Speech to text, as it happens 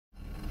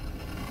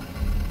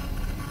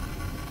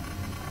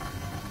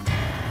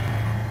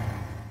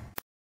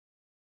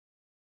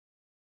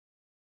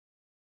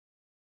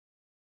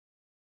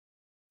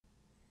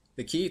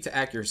The key to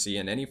accuracy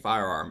in any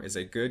firearm is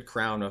a good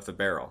crown of the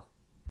barrel.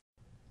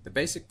 The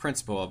basic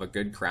principle of a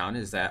good crown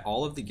is that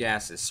all of the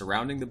gases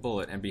surrounding the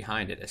bullet and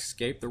behind it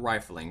escape the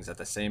riflings at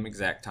the same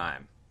exact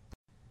time.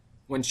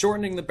 When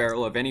shortening the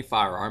barrel of any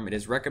firearm, it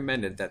is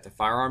recommended that the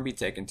firearm be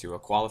taken to a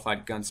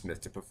qualified gunsmith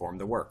to perform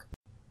the work.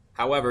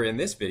 However, in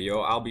this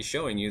video, I'll be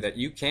showing you that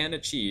you can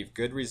achieve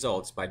good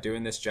results by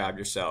doing this job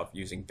yourself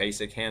using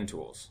basic hand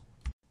tools.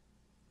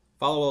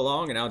 Follow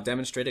along and I'll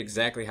demonstrate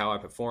exactly how I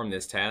perform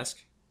this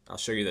task. I'll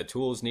show you the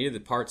tools needed,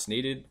 the parts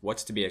needed,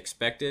 what's to be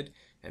expected,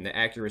 and the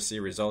accuracy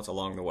results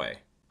along the way.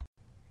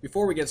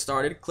 Before we get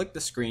started, click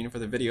the screen for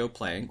the video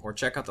playing or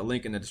check out the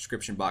link in the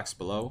description box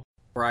below,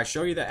 where I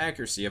show you the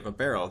accuracy of a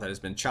barrel that has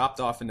been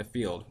chopped off in the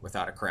field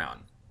without a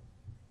crown.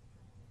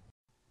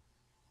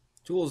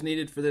 Tools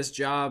needed for this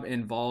job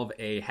involve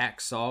a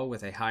hacksaw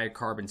with a high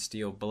carbon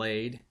steel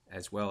blade,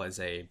 as well as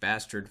a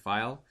bastard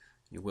file.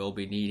 You will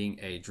be needing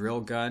a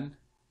drill gun,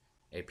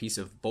 a piece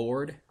of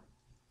board,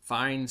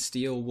 fine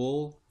steel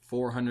wool,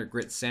 400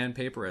 grit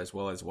sandpaper, as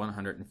well as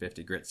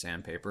 150 grit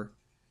sandpaper.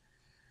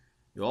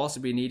 You'll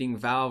also be needing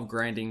valve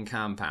grinding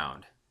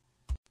compound.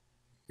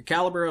 The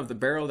caliber of the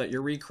barrel that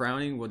you're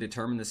recrowning will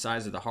determine the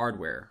size of the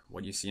hardware.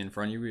 What you see in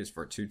front of you is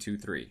for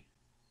 223.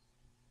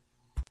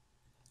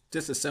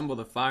 Disassemble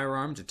the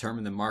firearm,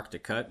 determine the mark to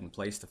cut, and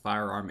place the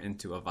firearm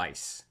into a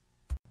vise.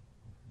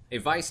 A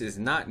vise is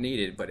not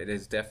needed, but it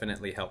is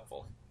definitely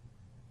helpful.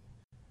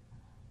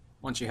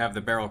 Once you have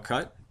the barrel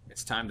cut,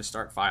 it's time to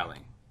start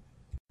filing.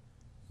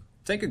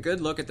 Take a good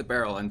look at the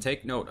barrel and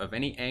take note of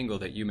any angle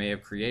that you may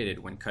have created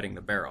when cutting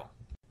the barrel.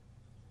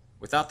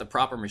 Without the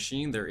proper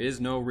machine, there is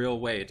no real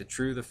way to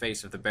true the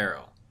face of the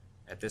barrel.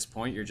 At this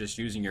point, you're just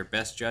using your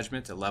best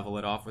judgment to level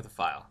it off with a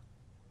file.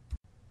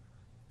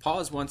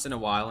 Pause once in a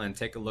while and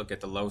take a look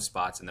at the low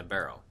spots in the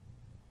barrel.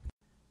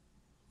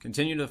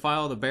 Continue to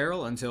file the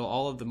barrel until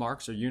all of the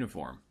marks are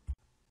uniform.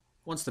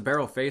 Once the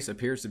barrel face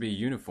appears to be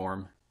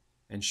uniform,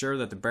 ensure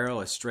that the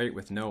barrel is straight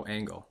with no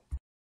angle.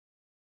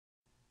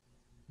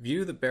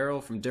 View the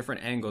barrel from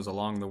different angles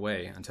along the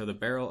way until the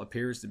barrel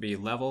appears to be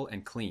level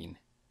and clean.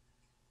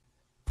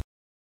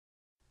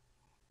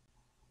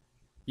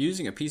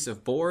 Using a piece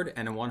of board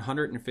and a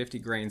 150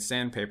 grain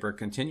sandpaper,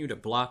 continue to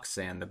block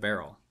sand the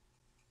barrel.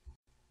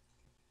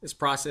 This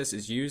process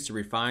is used to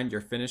refine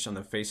your finish on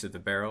the face of the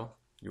barrel.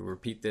 You will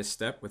repeat this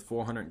step with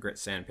 400 grit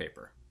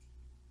sandpaper.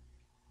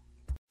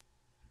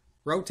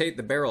 Rotate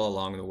the barrel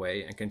along the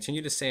way and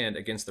continue to sand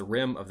against the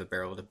rim of the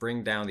barrel to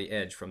bring down the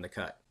edge from the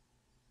cut.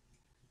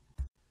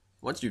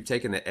 Once you've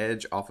taken the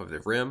edge off of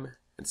the rim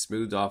and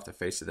smoothed off the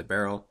face of the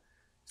barrel,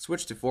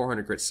 switch to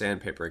 400 grit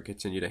sandpaper and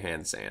continue to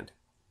hand sand.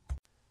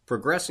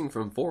 Progressing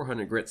from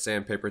 400 grit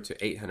sandpaper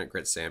to 800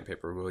 grit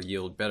sandpaper will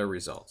yield better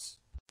results.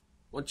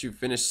 Once you've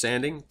finished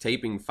sanding,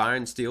 taping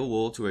fine steel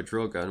wool to a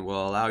drill gun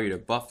will allow you to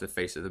buff the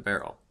face of the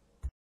barrel.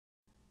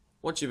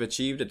 Once you've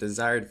achieved a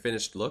desired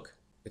finished look,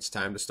 it's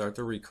time to start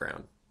the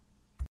recrown.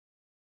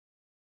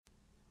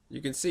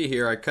 You can see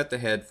here I cut the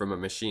head from a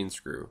machine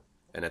screw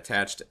and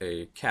attached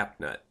a cap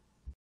nut.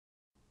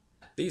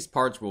 These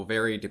parts will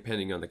vary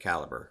depending on the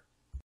caliber.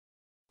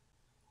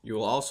 You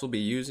will also be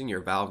using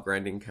your valve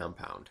grinding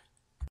compound.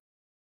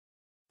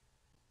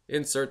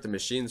 Insert the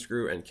machine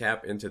screw and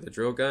cap into the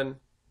drill gun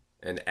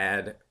and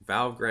add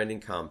valve grinding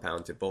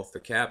compound to both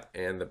the cap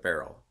and the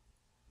barrel.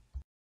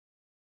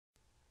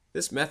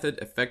 This method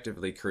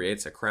effectively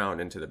creates a crown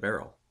into the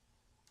barrel.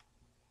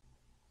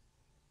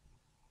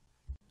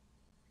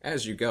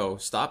 As you go,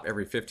 stop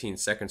every 15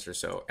 seconds or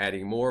so,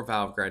 adding more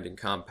valve grinding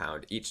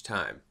compound each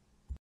time.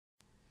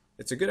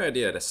 It's a good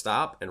idea to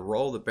stop and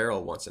roll the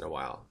barrel once in a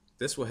while.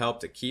 This will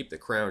help to keep the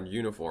crown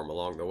uniform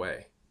along the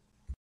way.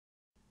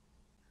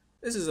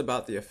 This is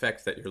about the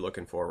effect that you're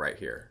looking for right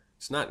here.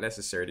 It's not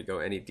necessary to go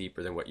any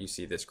deeper than what you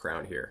see this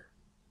crown here.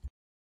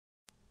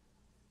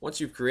 Once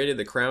you've created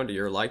the crown to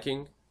your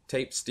liking,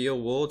 tape steel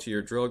wool to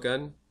your drill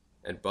gun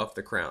and buff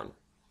the crown.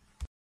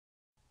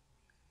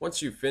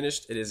 Once you've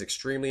finished, it is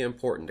extremely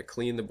important to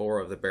clean the bore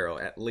of the barrel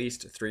at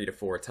least 3 to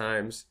 4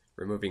 times,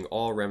 removing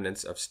all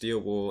remnants of steel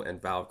wool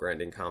and valve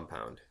grinding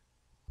compound.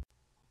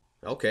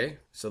 Okay,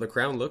 so the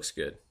crown looks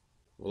good.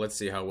 Well, let's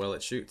see how well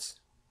it shoots.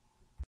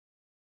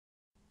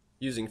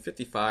 Using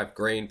 55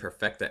 grain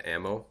Perfecta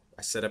ammo,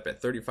 I set up at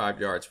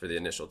 35 yards for the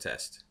initial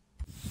test.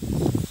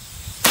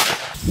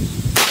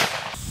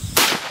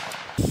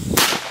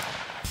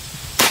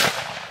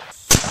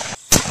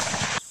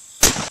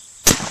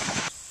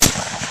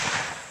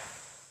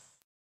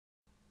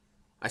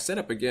 I set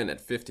up again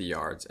at 50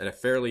 yards at a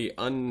fairly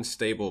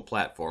unstable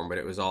platform, but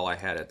it was all I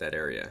had at that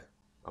area.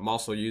 I'm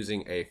also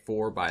using a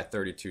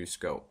 4x32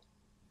 scope.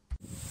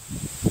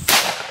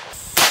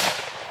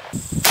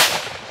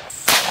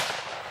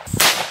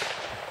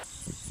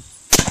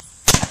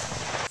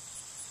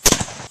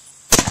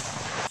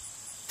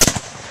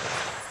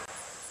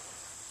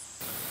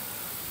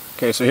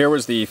 Okay, so here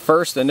was the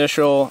first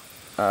initial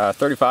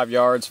 35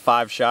 yards,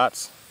 5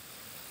 shots.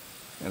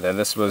 And then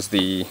this was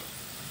the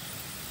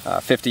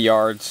 50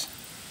 yards,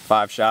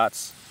 5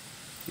 shots.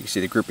 You can see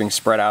the grouping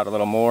spread out a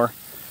little more.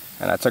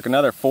 And I took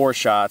another 4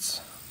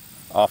 shots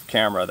off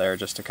camera there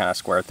just to kind of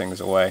square things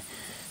away.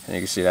 And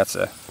you can see that's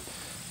a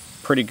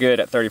pretty good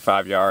at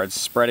 35 yards,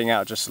 spreading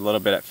out just a little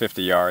bit at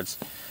 50 yards.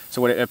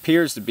 So what it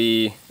appears to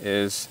be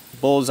is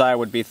bullseye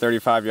would be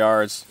 35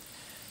 yards.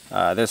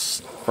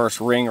 This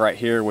first ring right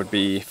here would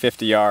be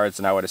 50 yards,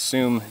 and I would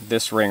assume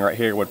this ring right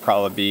here would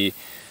probably be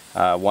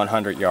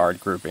 100 yard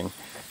grouping.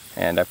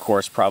 And of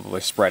course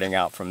probably spreading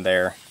out from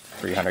there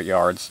 300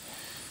 yards.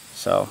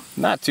 So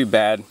not too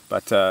bad,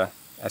 but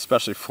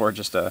especially for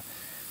just a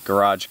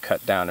garage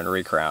cut down in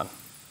Recrown.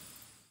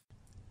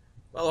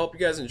 Well, I hope you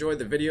guys enjoyed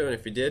the video, and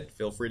if you did,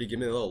 feel free to give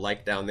me a little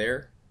like down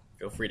there.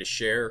 Feel free to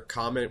share,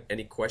 comment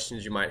any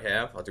questions you might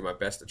have. I'll do my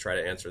best to try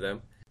to answer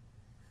them.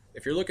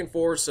 If you're looking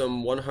for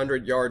some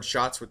 100-yard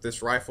shots with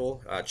this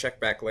rifle, check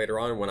back later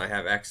on when I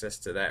have access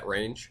to that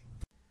range.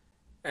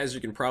 As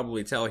you can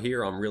probably tell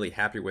here, I'm really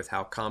happy with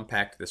how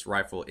compact this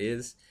rifle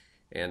is.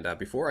 And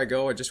before I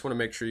go, I just want to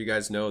make sure you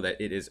guys know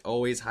that it is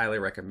always highly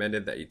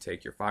recommended that you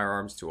take your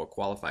firearms to a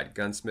qualified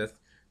gunsmith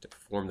to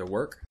perform the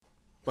work.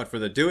 But for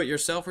the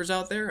do-it-yourselfers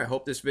out there, I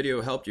hope this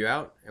video helped you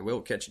out, and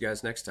we'll catch you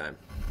guys next time.